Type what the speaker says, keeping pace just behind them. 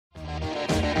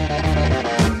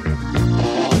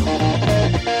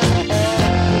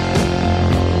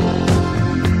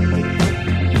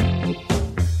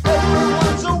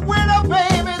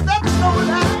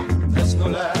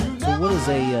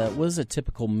does a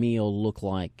typical meal look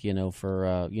like?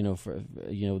 For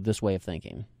this way of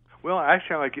thinking. Well,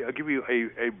 actually, I'll give you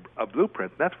a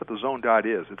blueprint. That's what the Zone Diet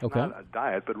is. It's Okay. not a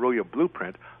diet, but really a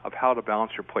blueprint of how to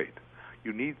balance your plate.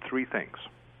 You need three things.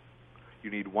 You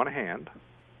need one hand,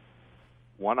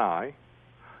 one eye,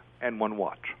 and one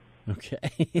watch. Okay.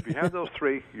 If you have those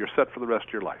three, you're set for the rest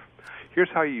of your life. Here's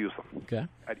how you use them. Okay.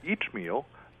 At each meal,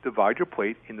 divide your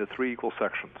plate into three equal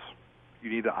sections. You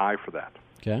need an eye for that.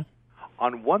 Okay.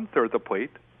 On one-third of the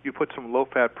plate, you put some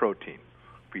low-fat protein.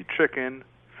 Be chicken,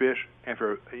 fish, and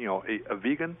for a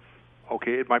vegan,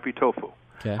 okay, it might be tofu.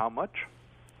 Okay. How much?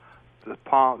 The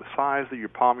size of your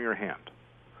palm of your hand.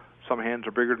 Some hands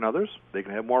are bigger than others. They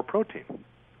can have more protein.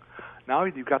 Now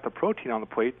you've got the protein on the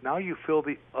plate. Now you fill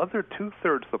the other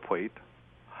two-thirds of the plate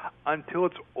until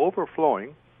it's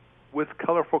overflowing with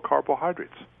colorful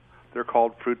carbohydrates. They're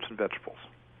called fruits and vegetables.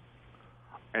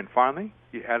 And finally,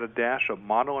 you add a dash of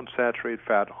monounsaturated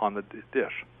fat on the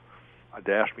dish. A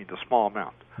dash means a small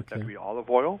amount. Okay. That could be olive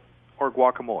oil or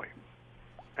guacamole.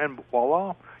 And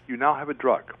voila, you now have a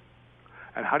drug.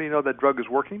 And how do you know that drug is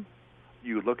working?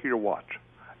 You look at your watch.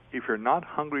 If you're not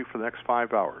hungry for the next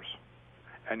 5 hours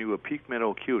and you have peak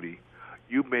mental acuity,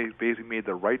 you basically made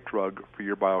the right drug for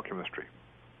your biochemistry.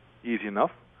 Easy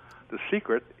enough. The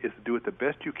secret is to do it the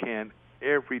best you can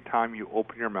every time you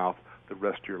open your mouth the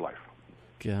rest of your life.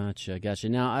 Gotcha.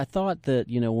 Now, I thought that,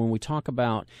 when we talk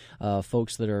about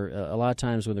folks that are, a lot of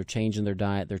times when they're changing their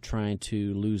diet, they're trying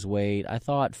to lose weight, I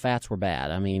thought fats were bad.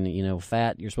 I mean,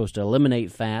 fat, you're supposed to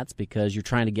eliminate fats because you're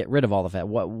trying to get rid of all the fat.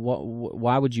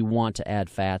 Why would you want to add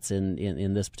fats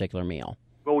in this particular meal?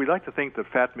 Well, we like to think that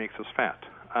fat makes us fat.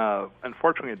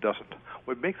 Unfortunately, it doesn't.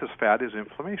 What makes us fat is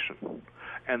inflammation.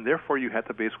 And therefore, you have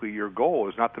to basically, your goal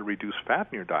is not to reduce fat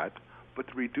in your diet, but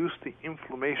to reduce the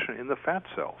inflammation in the fat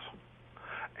cells.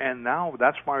 And now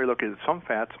that's why we look at some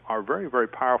fats are very, very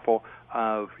powerful,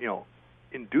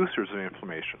 inducers of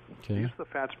inflammation. Okay. These are the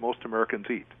fats most Americans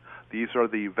eat. These are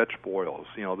the vegetable oils,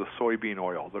 the soybean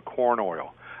oil, the corn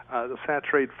oil, the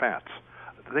saturated fats.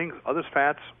 Other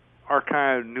fats are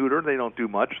kind of neuter. They don't do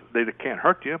much. They can't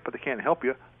hurt you, but they can't help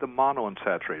you. The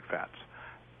monounsaturated fats.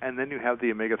 And then you have the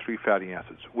omega-3 fatty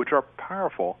acids, which are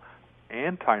powerful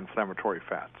anti-inflammatory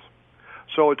fats.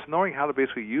 So it's knowing how to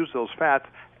basically use those fats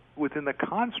within the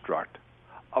construct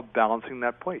of balancing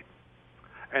that plate.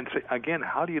 And so, again,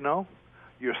 how do you know?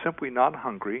 You're simply not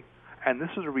hungry, and this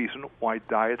is a reason why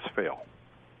diets fail.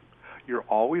 You're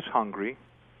always hungry,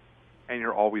 and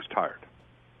you're always tired.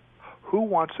 Who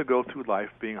wants to go through life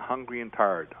being hungry and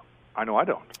tired? I know I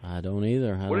don't. I don't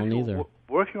either.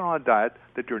 What if you're on a diet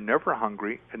that you're never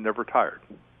hungry and never tired?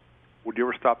 Would you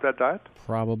ever stop that diet?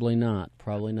 Probably not.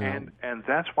 And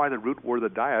that's why the root word of the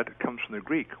diet comes from the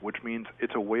Greek, which means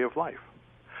it's a way of life.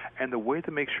 And the way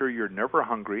to make sure you're never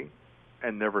hungry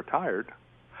and never tired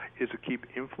is to keep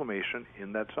inflammation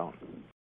in that zone.